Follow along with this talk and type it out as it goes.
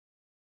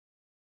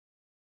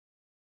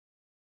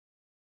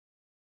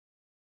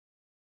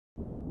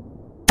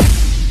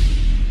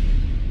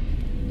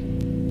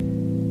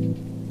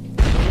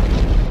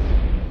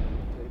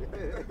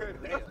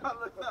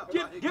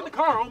Get in the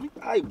car, homie.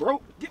 Hey,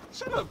 bro.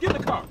 Shut up. Get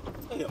in the car.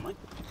 Yeah, man.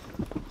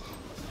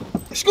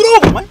 Scoot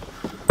over, man.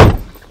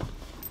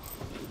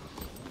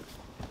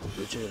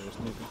 Bitch ass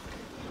nigga.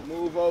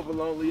 Move over,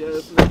 lonely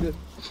ass nigga.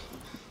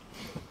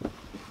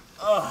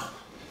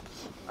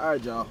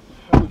 Alright, y'all.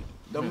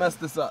 Don't mess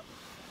this up.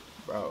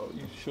 Bro,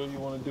 you sure you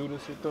want to do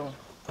this shit though?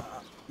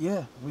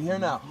 Yeah, we here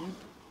now.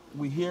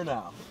 We here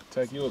now.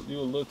 Tech, you a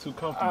little too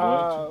comfortable,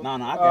 ain't you?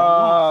 No, I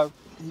got him.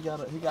 He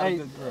got a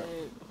good grip.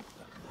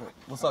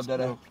 What's up,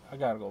 Daddy? I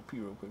gotta go pee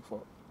real quick,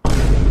 fuck.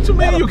 What you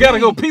mean you gotta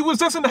go pee? Was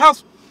just in the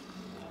house?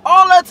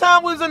 All that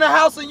time we was in the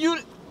house and you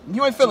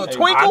ain't feeling a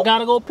twinkle? I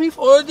gotta go pee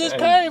for it. Just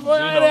came,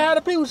 but I didn't have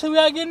to pee, so we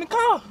gotta get in the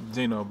car.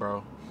 Gino,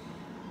 bro,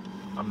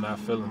 I'm not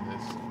feeling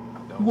this.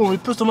 You want me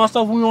to pistol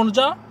myself when we on the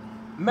job?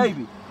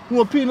 Maybe. You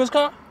want to pee in this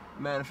car?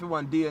 Man, if it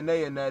wasn't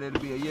DNA in that,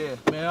 it'd be a yeah.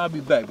 Man, I'll be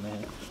back,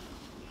 man.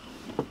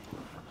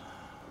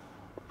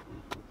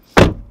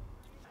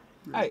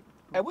 Hey,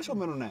 what's your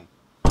middle name?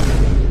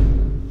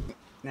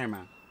 Never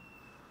mind.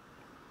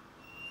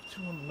 What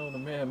you want to know the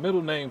man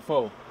middle name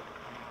for?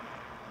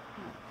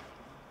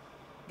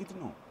 Get to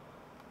know him.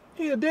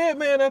 He a dead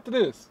man after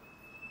this.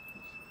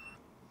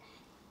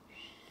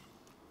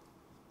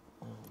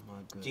 Oh my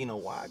goodness. Gino,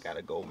 why I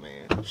gotta go,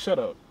 man? Shut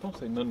up. Don't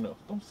say nothing else.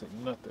 Don't say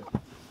nothing.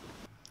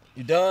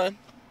 You done?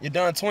 You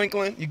done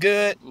twinkling? You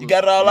good? You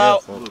got it all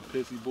out? Little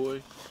pissy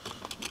boy.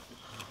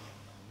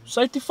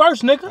 Safety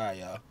first, nigga. All right,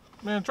 y'all.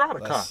 Man, drive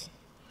the car.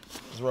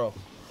 Let's roll.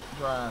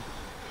 Drive.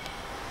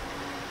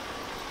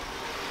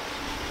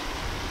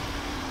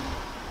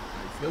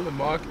 How you feeling,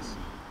 Marcus?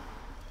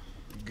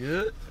 You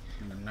good?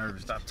 I'm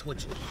nervous. Stop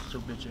twitching.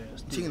 Your bitch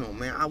ass. Gino,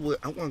 man, I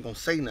wasn't gonna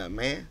say nothing,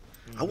 man.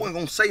 I wasn't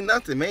gonna say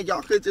nothing, man.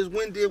 Y'all could just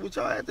win did what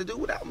y'all had to do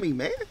without me,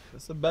 man.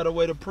 That's a better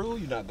way to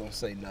prove you're not gonna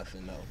say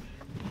nothing, though.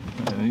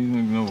 Yeah, you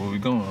niggas know where we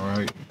going,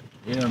 right?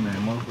 Yeah, man.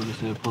 Motherfucker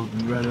said supposed to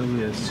be right over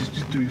here at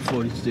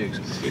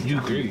 6346. You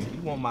agree?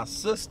 You want my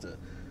sister.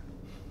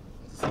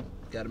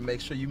 Gotta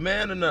make sure you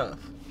man enough.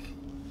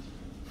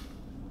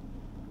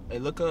 Hey,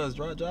 look at us.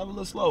 Drive a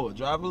little slower.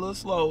 Drive a little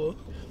slower.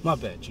 My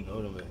bad, you know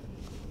what I mean?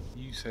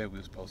 You said we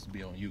were supposed to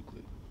be on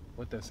Euclid.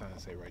 What that sign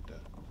say right there?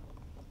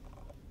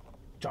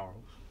 Charles.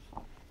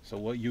 So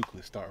what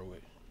Euclid start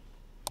with?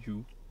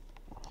 You.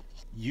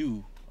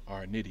 You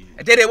are an idiot.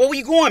 Hey, Daddy, where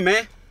you going,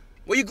 man?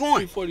 Where you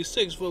going?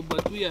 346,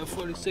 but we at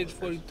 46,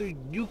 43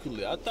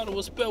 Euclid. I thought it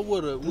was spelled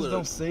with a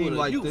don't seem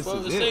like this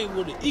is it. Say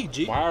with an E,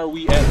 G. Why are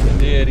we at the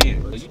dead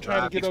end? Are you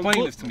trying to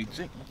explain this to me,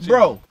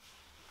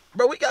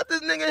 Bro, we got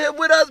this nigga here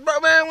with us, bro,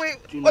 man.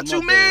 What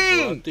you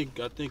mean?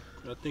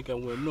 I think I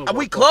went north. Are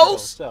we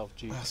close? South,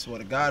 G. I swear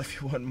to God,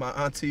 if you wasn't my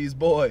auntie's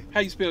boy. How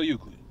you spell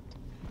Euclid?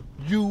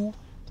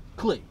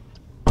 Euclid.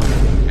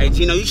 Hey,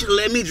 Gino, you should have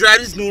let me drive.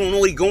 This dude don't know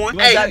where he going.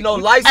 You ain't got no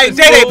license. Hey,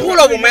 Daddy, pull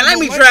over, man. Let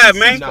me drive,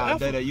 man. Nah,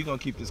 Daddy, you gonna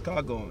keep this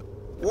car going.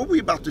 What we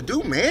about to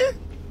do, man?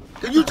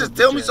 Can you just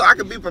tell me so I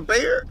can be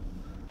prepared?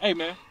 Hey,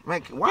 man.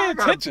 Man, why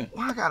Pay I attention.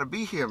 gotta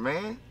be here,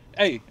 man?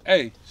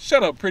 Hey,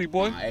 shut up, pretty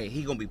boy. Hey,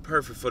 he gonna be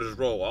perfect for this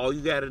role. All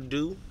you gotta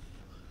do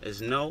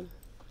is know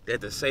that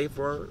the safe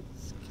word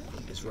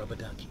is rubber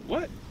ducky.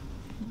 What?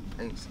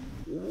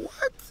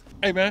 What?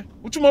 Hey, man,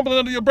 what you mumbling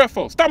under your breath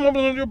for? Stop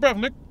mumbling under your breath,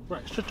 nigga.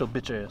 Right, shut your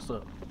bitch ass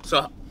up.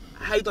 So,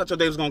 how you thought your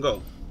day was gonna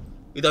go?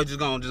 You thought you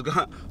was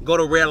gonna go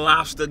to Red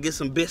Lobster, get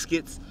some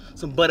biscuits,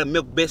 some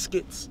buttermilk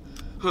biscuits?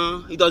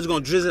 Huh? You thought you was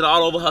gonna drizzle it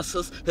all over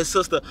his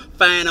sister,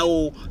 fine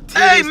old titties.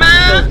 Hey,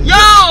 man!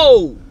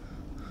 Yo!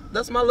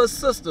 That's my little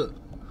sister.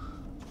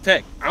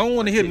 Tech, I don't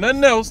want to hear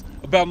nothing else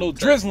about no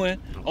drizzling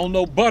on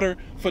no butter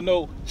for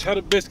no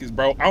cheddar biscuits,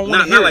 bro. I don't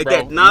want to hear like it, bro.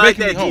 that. Not like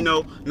Making that, me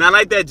Gino. Not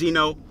like that,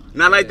 Gino.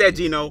 Not like that,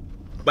 Gino.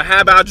 But how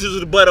about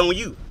drizzle the butter on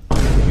you?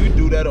 You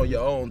do that on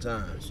your own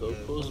time. So it's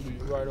supposed to be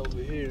right over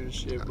here and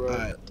shit, bro. All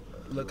right,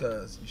 look at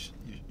us.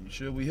 You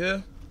sure we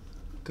here?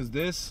 Cause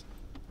this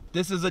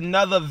is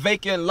another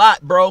vacant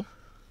lot, bro.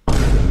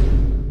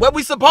 Where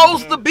we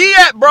supposed to be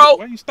at, bro?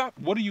 Why you stop?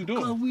 What are you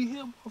doing? We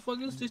here,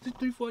 motherfucker.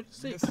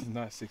 6346. This is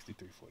not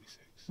 6346.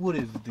 What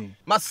is it then?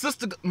 My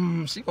sister,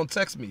 she gonna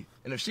text me,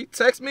 and if she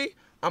texts me,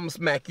 I'ma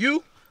smack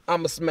you.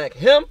 I'ma smack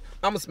him.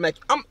 I'ma smack.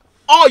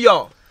 All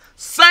y'all.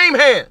 Same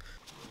hand.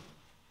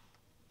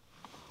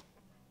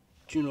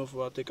 Gino,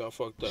 I think I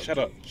fucked up.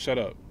 Shut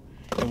up.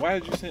 And why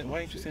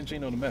didn't you send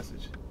Gino the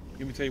message?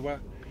 Let me tell you why.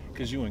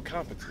 Cause you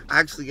incompetent. I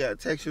actually got to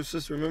text your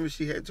sister. Remember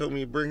she had told me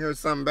to bring her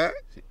something back?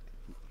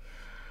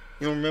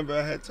 You don't remember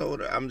I had told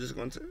her? I'm just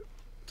going to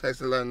text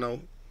her, let her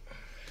know.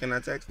 Can I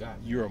text her?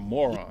 You're a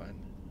moron.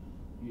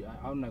 Yeah,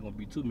 I'm not gonna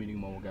be too many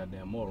more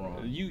goddamn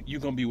moron. You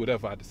gonna be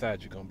whatever I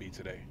decide you're gonna be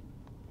today.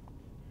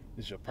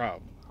 It's your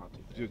problem.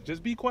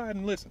 Just be quiet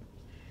and listen.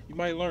 You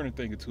might learn a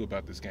thing or two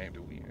about this game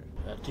that we in.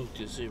 I think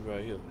this is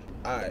right here.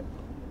 All right,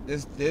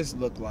 this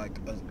look like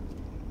a.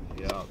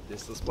 Yeah,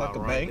 this is like a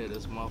right bank. there.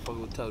 This motherfucker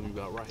was telling me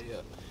about right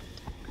here.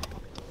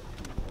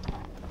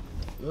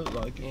 Look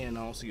like it. And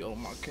I don't see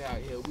my cow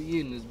here. We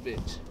in this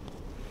bitch.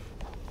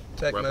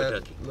 Tech Rubber man,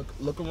 ducky.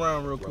 look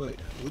around real quick.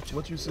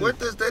 What you see? What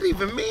does that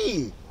even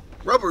mean?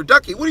 Rubber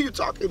ducky, what are you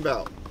talking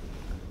about?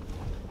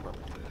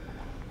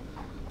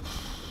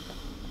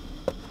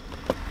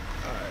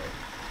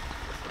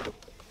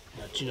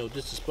 you know,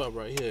 this is the spot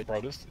right here.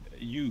 Bro,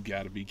 you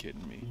gotta be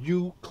kidding me.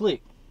 You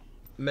click.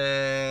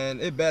 Man,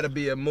 it better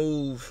be a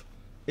move.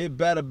 It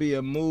better be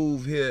a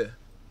move here.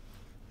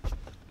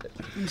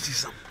 Let me see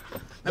something.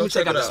 Go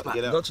check out the spot.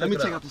 Get out. Go check Let me it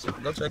check out. out the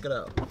spot. Go check it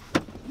out.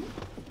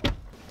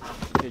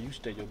 Yeah, you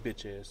stay your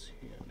bitch ass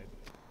here, nigga.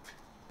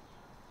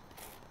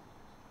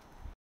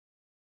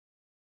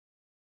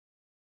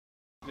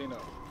 Gino,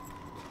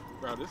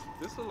 bro,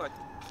 this look like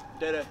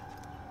Dede,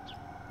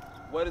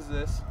 what is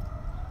this?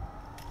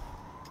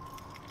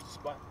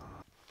 Spot.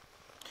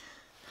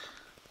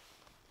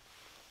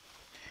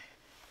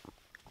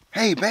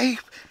 Hey, babe.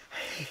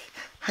 Hey,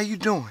 how you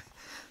doing?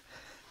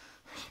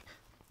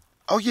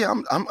 Oh yeah,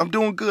 I'm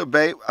doing good,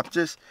 babe. I'm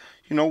just,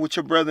 you know, with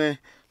your brother and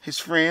his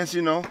friends,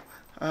 you know.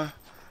 I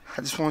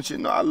just want you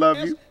to know I love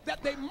you.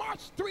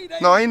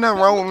 No, ain't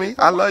nothing wrong with me.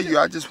 I love you.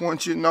 I just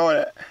want you to know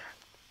that,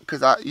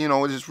 cause I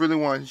just really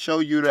want to show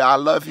you that I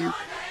love you,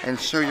 and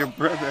show your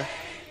brother,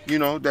 you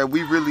know, that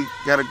we really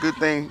got a good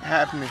thing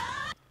happening.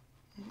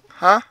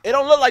 Huh? It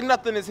don't look like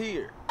nothing is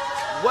here.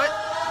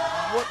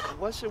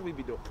 What should we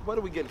be doing? What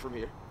are we getting from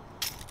here?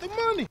 The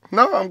money.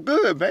 No, I'm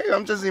good, babe.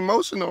 I'm just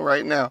emotional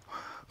right now,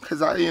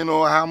 cause you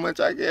know how much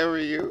I care for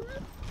you.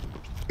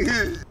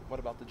 What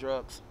about the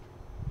drugs?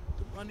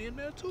 The money in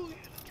there too. Yeah,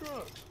 the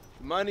drugs.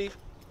 The money,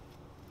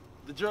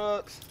 the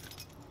drugs,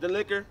 the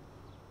liquor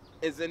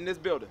is in this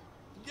building.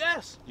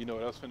 Yes. You know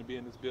what else finna be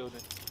in this building?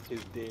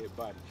 His dead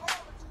body.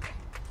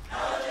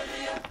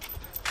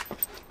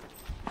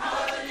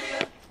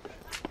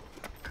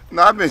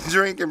 No, I've been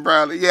drinking,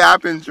 brother. Yeah,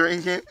 I've been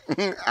drinking.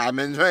 I've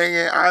been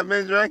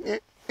drinking.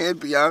 And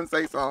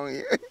Beyonce song,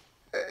 yeah.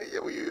 I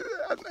know you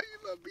love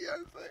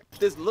Beyonce.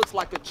 This looks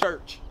like a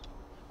church.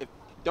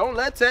 Don't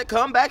let Tech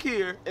come back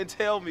here and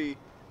tell me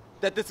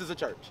that this is a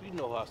church. You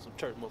know how some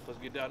church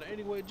motherfuckers get down there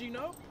anyway,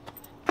 Gino.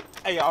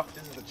 Hey y'all,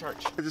 this is a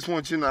church. I just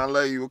want you to know I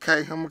love you,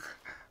 okay? I'm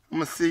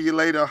gonna see you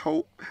later, I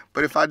hope.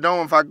 But if I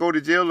go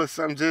to jail or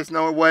something, just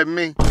know it wasn't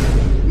me.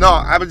 No,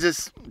 I was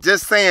just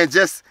saying,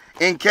 just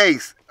in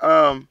case.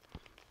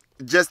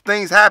 Just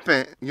things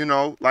happen, you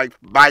know, like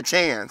by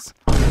chance.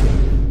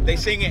 They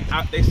singing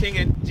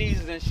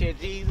Jesus and shit.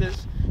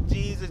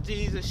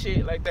 Jesus,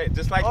 shit like that.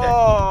 Just like that.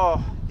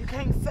 Oh, you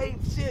can't say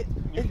shit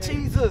in can't-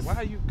 Jesus. Why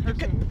are you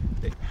cursing?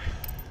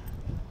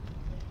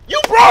 You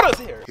brought us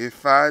here.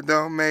 If I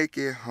don't make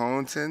it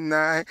home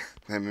tonight,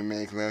 let me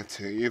make love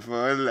to you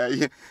for a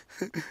life.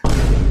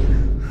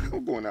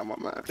 I'm going out my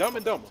mind. Dumb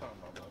and Dumber. All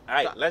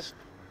right, let's.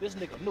 This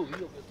nigga knew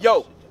you.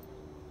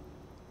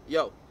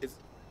 Yo,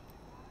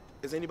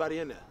 is anybody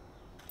in there?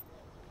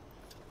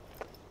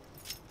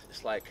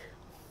 It's like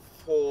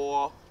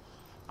 4.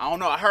 I don't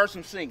know. I heard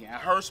some singing. I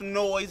heard some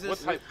noises. What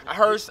type? I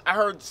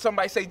heard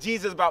somebody say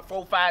Jesus about 4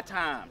 or 5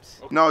 times.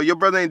 No, your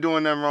brother ain't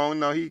doing nothing wrong.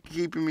 No, he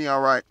keeping me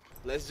all right.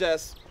 Let's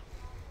just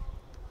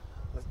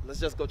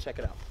go check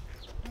it out.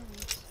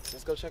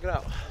 Let's go check it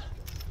out.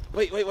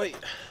 Wait.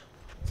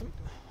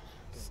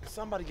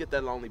 Somebody get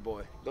that lonely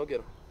boy. Go get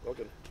him.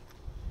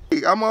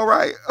 Hey, I'm all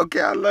right.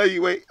 Okay, I love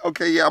you. Wait.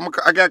 Okay, yeah,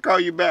 I gotta call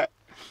you back.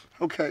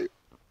 Okay.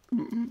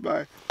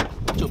 Bye.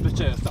 Get your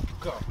bitch ass up.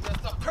 Come.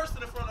 Stop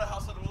cursing in front of the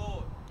house of the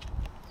Lord.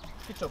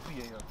 Get your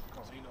PA up.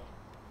 Come. Gino,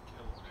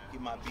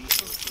 Get my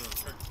beat.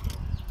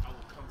 I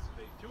will come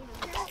today.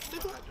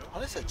 Oh,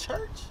 this a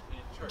church?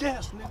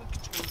 Yes, nigga.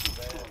 Get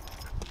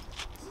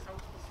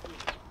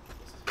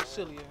your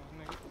silly ass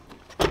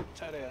nigga.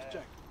 Tight ass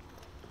jacket.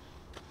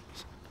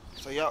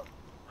 So y'all,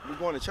 we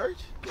going to church?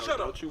 Shut up.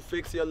 Don't you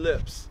fix your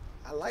lips.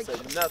 I like Say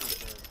it.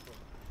 nothing.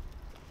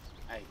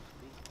 Hey,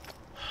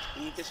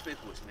 be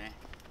conspicuous, man.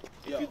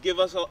 Yo, If you give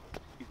us up,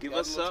 got a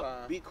little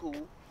time. be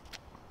cool.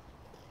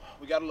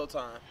 we got a little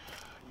time.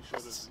 You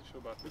sure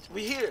about this?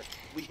 We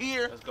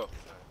here. Let's go.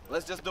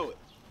 Let's just do it.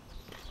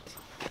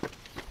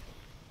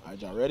 All right,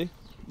 y'all ready?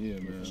 Yeah,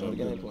 man. Show the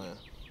game plan.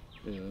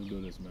 Yeah, let's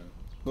do this, man.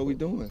 What we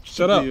doing?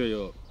 Shut up. BA.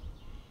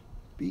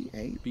 BA,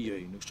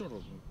 nigga. Shut up,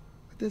 man.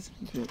 What does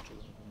it mean?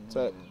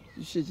 Tech,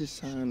 You should just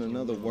sign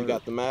another you word.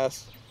 got the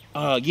mask?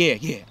 Yeah.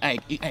 Hey,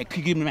 could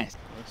you give me the mask?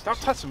 Stop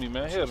touching me,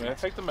 man. Here, man.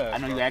 Take the mask. I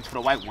know you bro. asked for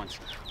the white ones,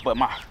 but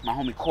my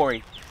homie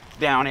Corey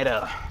down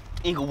at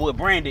Inglewood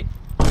Branded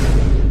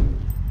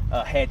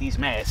had these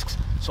masks,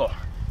 so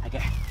I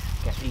got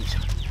these.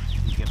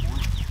 You get one.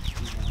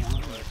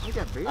 You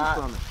got beers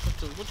from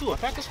it. What you, a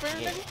Packers fan,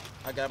 Yeah. nigga?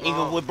 I got my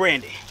Inglewood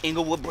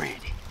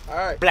Branded. All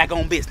right,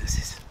 Black-owned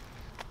businesses.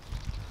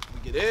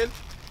 we get in,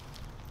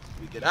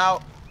 we get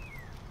out.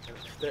 And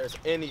if there's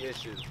any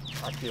issue,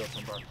 I kill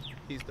somebody.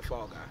 He's the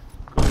fall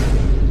guy.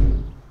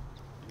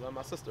 You love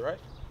my sister, right?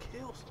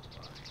 Kill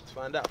somebody. Let's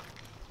find out.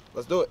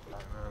 Let's do it. All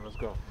right, let's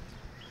go.